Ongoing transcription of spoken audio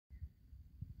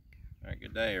Alright,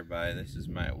 good day everybody. This is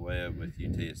Matt Webb with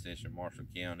UT Extension Marshall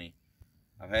County.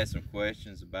 I've had some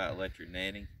questions about electric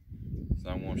netting, so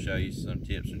I'm going to show you some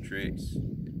tips and tricks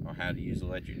on how to use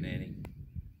electric netting.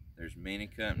 There's many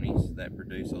companies that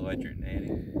produce electric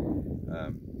netting,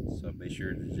 so be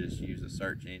sure to just use a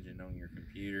search engine on your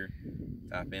computer,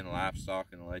 type in livestock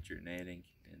and electric netting,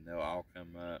 and they'll all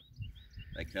come up.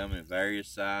 They come in various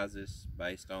sizes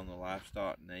based on the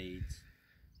livestock needs.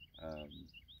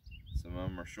 Some of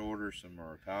them are shorter, some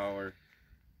are taller.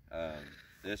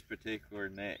 This particular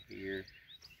net here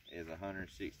is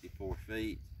 164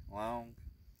 feet long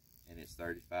and it's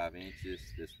 35 inches.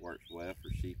 This works well for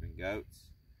sheep and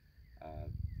goats.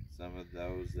 Some of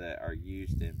those that are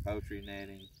used in poultry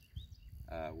netting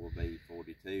will be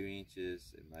 42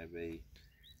 inches, and maybe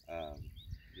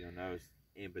you'll notice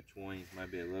in between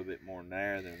maybe a little bit more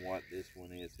narrow than what this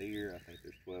one is here. I think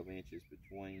there's 12 inches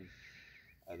between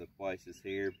the places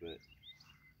here, but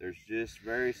there's just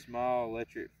very small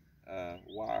electric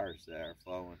wires that are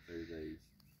flowing through these,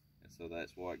 and so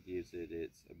that's what gives it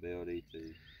its ability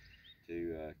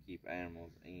to keep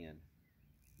animals in.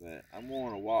 But I'm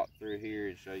going to walk through here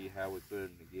and show you how we put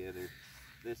them together.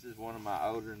 This is one of my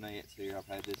older nets here.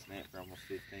 I've had this net for almost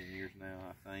 15 years now,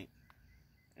 I think,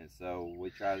 and so we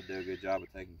try to do a good job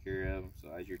of taking care of them. So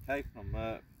as you're taping them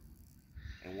up,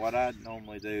 and what I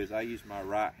normally do is I use my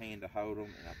right hand to hold them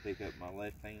and I pick up my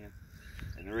left hand.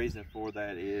 And the reason for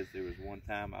that is there was one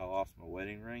time I lost my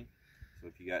wedding ring. So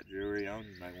if you got jewelry on,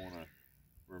 you may want to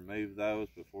remove those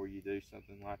before you do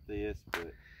something like this.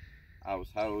 But I was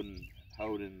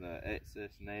holding the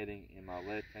excess netting in my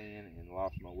left hand and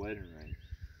lost my wedding ring.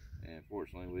 And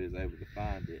fortunately we was able to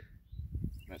find it.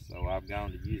 So I've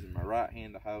gone to using my right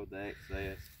hand to hold the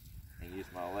excess and use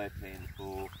my left hand to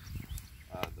pull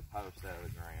the post out of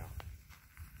the ground.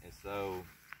 And so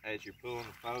as you're pulling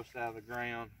the post out of the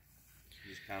ground,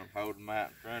 you just kind of hold them out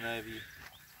in front of you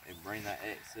and bring that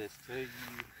excess to you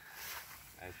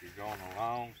as you're going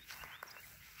along,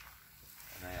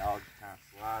 and they all just kind of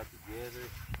slide together.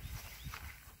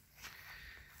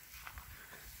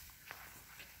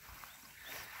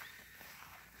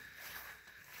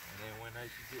 And then when as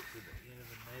you get to the end of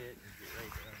the net and get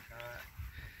ready to untie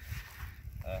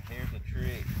it, here's a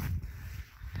trick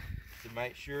to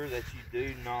make sure that you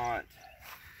do not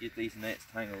get these nets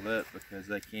tangled up, because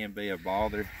they can be a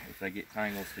bother if they get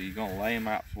tangled. So you're going to lay them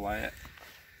out flat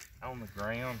on the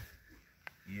ground.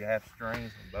 You have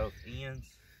strings on both ends,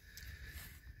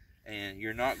 and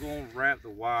you're not going to wrap the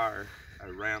wire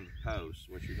around the post.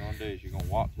 What you're going to do is you're going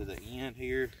to walk to the end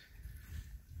here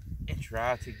and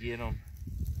try to get them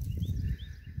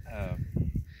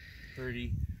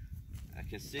pretty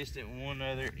consistent with one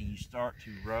another, and you start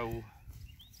to roll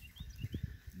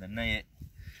the net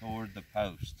toward the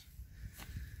post.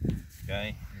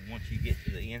 Okay, and once you get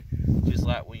to the end, just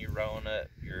like when you're rolling up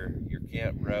your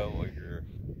camp row or your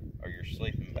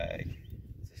sleeping bag,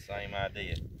 it's the same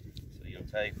idea. So you'll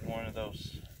take one of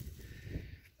those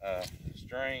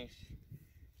strings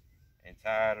and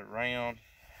tie it around,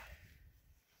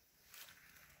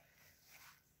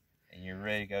 and you're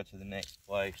ready to go to the next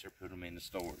place or put them into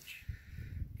storage.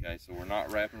 Okay, so we're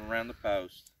not wrapping around the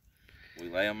post. We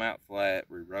lay them out flat,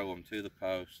 we roll them to the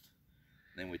post,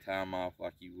 then we tie them off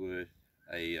like you would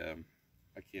a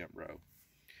camp row.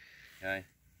 Okay,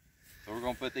 so we're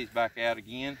going to put these back out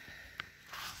again,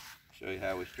 show you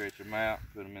how we stretch them out,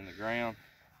 put them in the ground.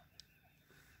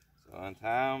 So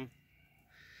untie them,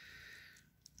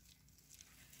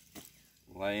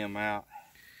 lay them out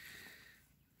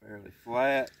fairly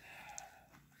flat,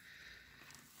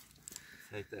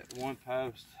 take that one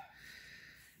post,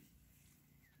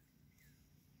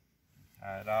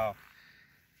 tie it off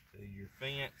to your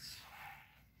fence.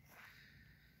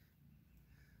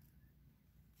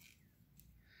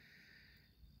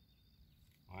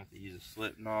 I'll have to use a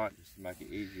slip knot just to make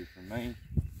it easier for me.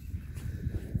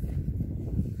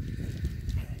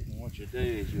 And what you do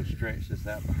is you'll stretch this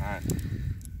out behind you.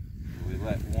 So we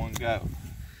let one go.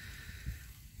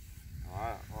 A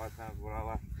lot of times what I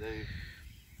like to do is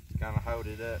kind of hold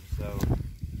it up so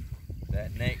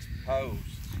that next post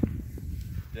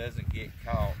doesn't get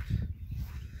caught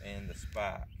in the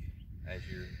spike as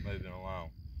you're moving along.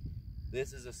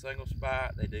 This is a single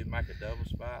spike. They do make a double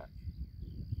spike,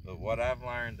 but what I've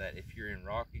learned that if you're in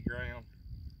rocky ground,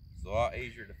 it's a lot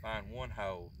easier to find one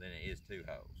hole than it is two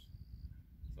holes.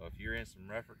 So if you're in some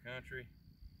rougher country,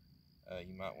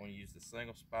 you might want to use the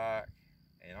single spike,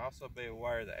 and also be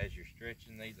aware that as you're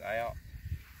stretching these out,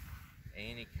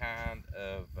 any kind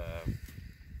of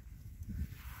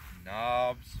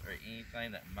knobs or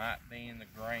anything that might be in the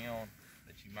ground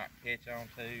that you might catch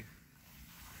onto,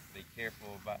 be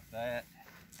careful about that.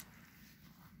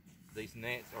 these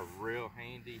nets are real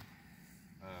handy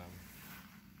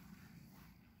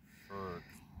for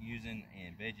using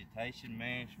in vegetation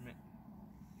management.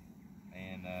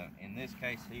 And in this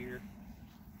case here,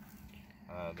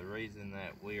 the reason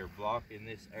that we are blocking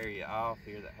this area off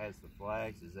here that has the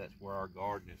flags is that's where our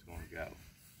garden is going to go.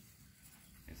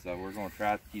 And so we're going to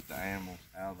try to keep the animals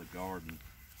out of the garden.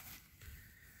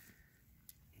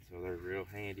 So they're real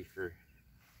handy for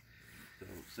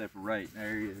separating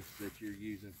areas that you're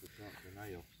using for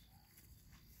something else.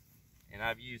 And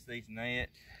I've used these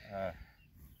nets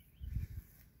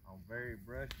on very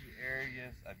brushy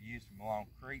areas. I've used them along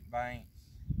creek banks.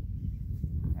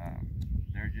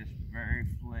 They're just very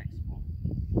flexible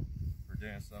for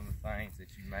doing some of the things that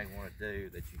you may want to do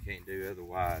that you can't do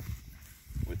otherwise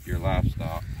with your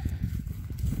livestock.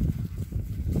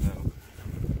 So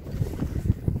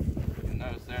you'll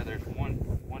notice there's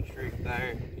one streak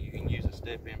there. You can use a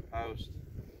step-in post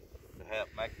to help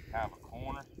make it kind of a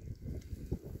corner.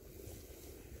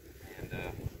 And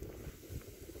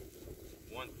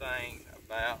one thing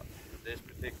about this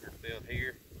particular field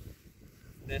here,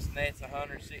 this net's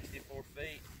 164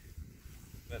 feet,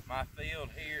 but my field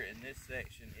here in this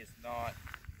section is not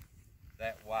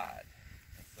that wide.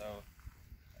 And so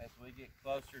as we get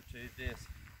closer to this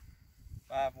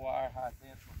 5-wire high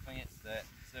tensile fence that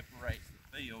separates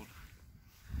the field,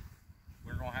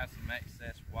 we're going to have some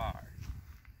excess wire.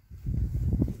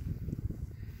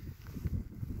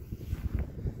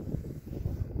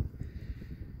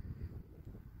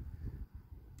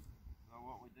 So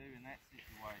what we do in that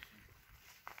situation,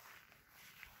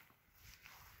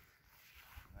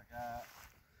 I got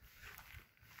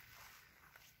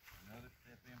another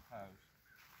step-in post.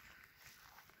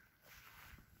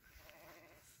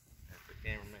 If the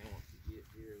cameraman wants to get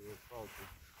here a little closer,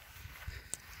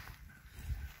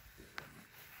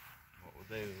 what we'll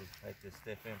do is we'll take this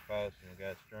step-in post and we've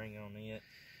got a string on it.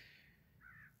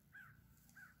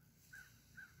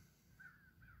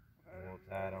 And we'll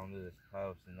tie it onto this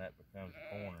post and that becomes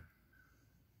a corner.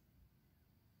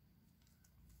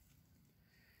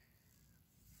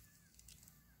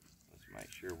 Let's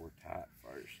make sure we're tight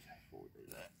first before we do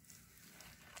that.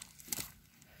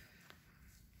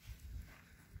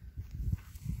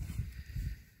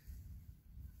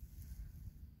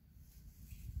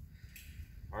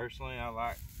 Personally, I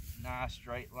like nice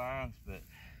straight lines, but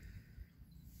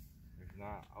there's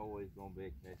not always going to be a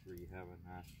case where you have a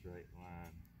nice straight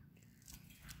line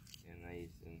in these.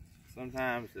 And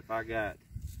sometimes if I got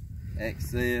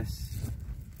excess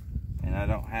and I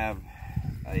don't have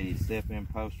a step-in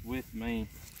post with me,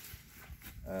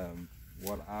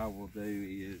 what I will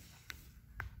do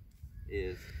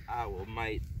is I will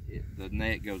make the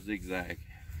net go zigzag,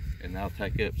 and I'll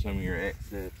take up some of your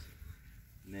excess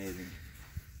netting.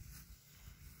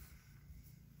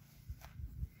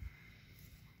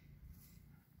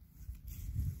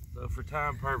 So for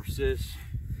time purposes,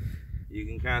 you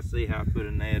can kind of see how I put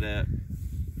a net up.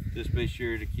 Just be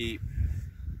sure to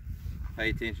pay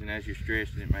attention as you're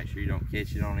stretching it. Make sure you don't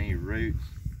catch it on any roots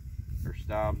or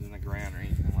stalks in the ground or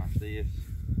anything like this.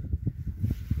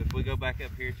 If we go back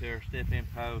up here to our step-in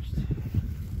post,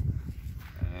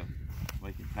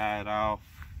 we can tie it off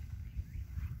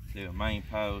to a main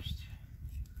post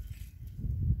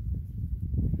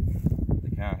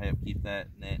to kind of help keep that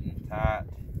netting tight.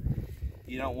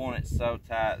 You don't want it so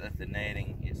tight that the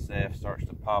netting itself starts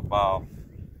to pop off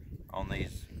on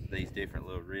these different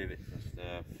little rivets and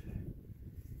stuff.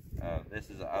 This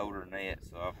is an older net,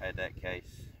 so I've had that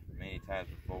case many times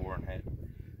before and had to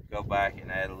go back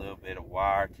and add a little bit of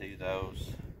wire to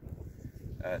those,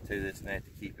 to this net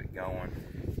to keep it going.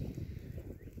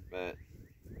 But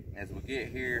as we get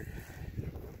here,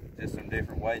 just some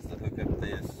different ways to hook up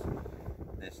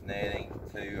this netting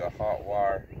to a hot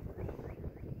wire.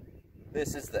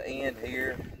 This is the end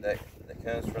here that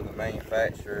comes from the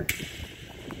manufacturer,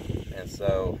 and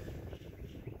so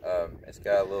it's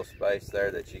got a little space there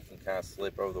that you can kind of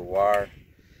slip over the wire,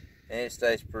 and it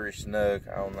stays pretty snug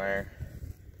on there.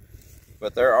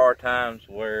 But there are times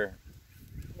where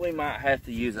we might have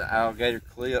to use an alligator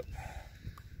clip,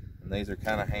 and these are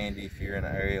kind of handy if you're in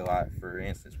an area like, for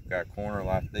instance, we've got a corner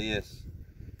like this,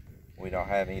 we don't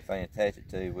have anything to attach it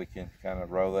to, we can kind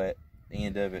of roll that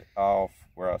end of it off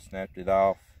where I snapped it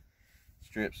off,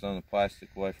 strip some of the plastic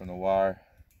away from the wire,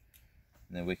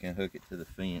 and then we can hook it to the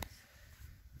fence.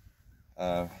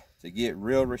 To get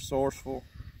real resourceful,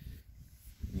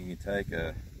 you can take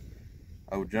a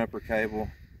old jumper cable,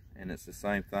 and it's the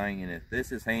same thing. And if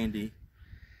this is handy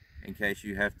in case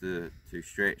you have to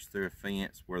stretch through a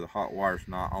fence where the hot wire's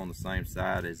not on the same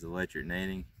side as the electric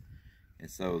netting,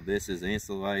 and so this is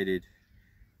insulated,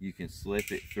 you can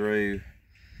slip it through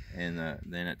and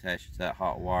then attach it to that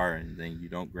hot wire, and then you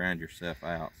don't grind yourself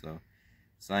out. So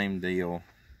same deal.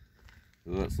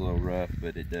 It looks a little rough,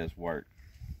 but it does work.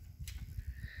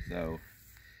 So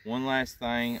one last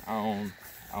thing on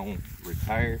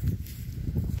repair,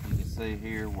 you can see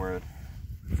here where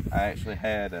I actually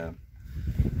had I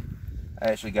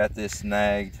actually got this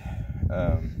snagged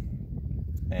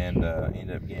and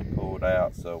ended up getting pulled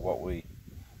out. So what we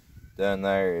done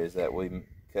there is that we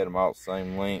cut them all the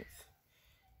same length,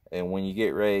 and when you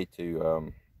get ready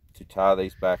to tie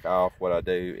these back off, what I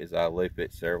do is I loop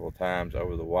it several times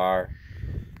over the wire,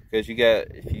 because you got,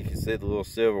 if you can see the little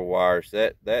silver wires,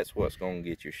 that's what's going to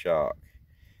get your shock.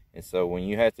 And so when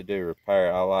you have to do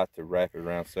repair, I like to wrap it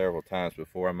around several times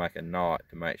before I make a knot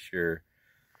to make sure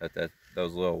that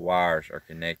those little wires are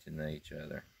connecting to each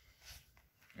other.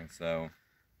 And so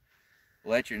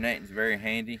electric netting is very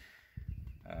handy,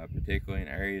 particularly in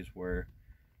areas where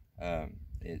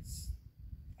it's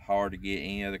hard to get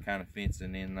any other kind of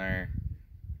fencing in there.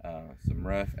 Some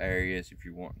rough areas, if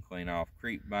you want to clean off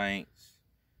creek banks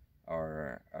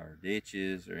or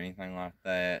ditches or anything like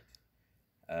that.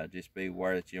 Just be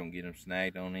aware that you don't get them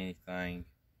snagged on anything,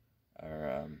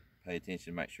 or pay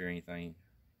attention to make sure anything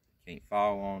can't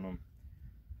fall on them.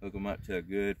 Hook them up to a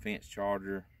good fence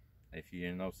charger if you're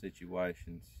in those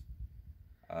situations.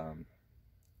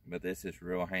 But this is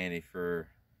real handy for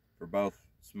both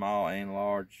small and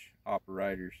large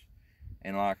operators.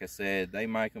 And like I said, they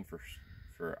make them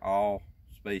for all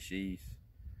species.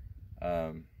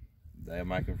 They'll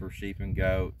make them for sheep and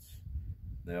goats.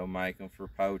 They'll make them for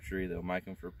poultry. They'll make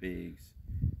them for pigs.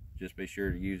 Just be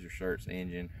sure to use your search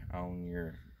engine on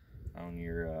your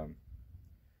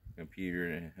computer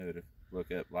and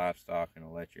look up livestock and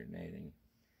electric netting.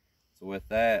 So with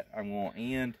that, I'm going to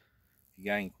end. If you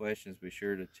got any questions, be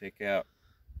sure to check out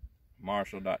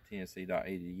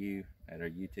marshall.tennessee.edu at our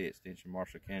UT Extension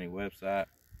Marshall County website.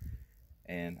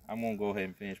 And I'm going to go ahead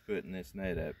and finish putting this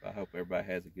net up. I hope everybody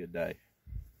has a good day.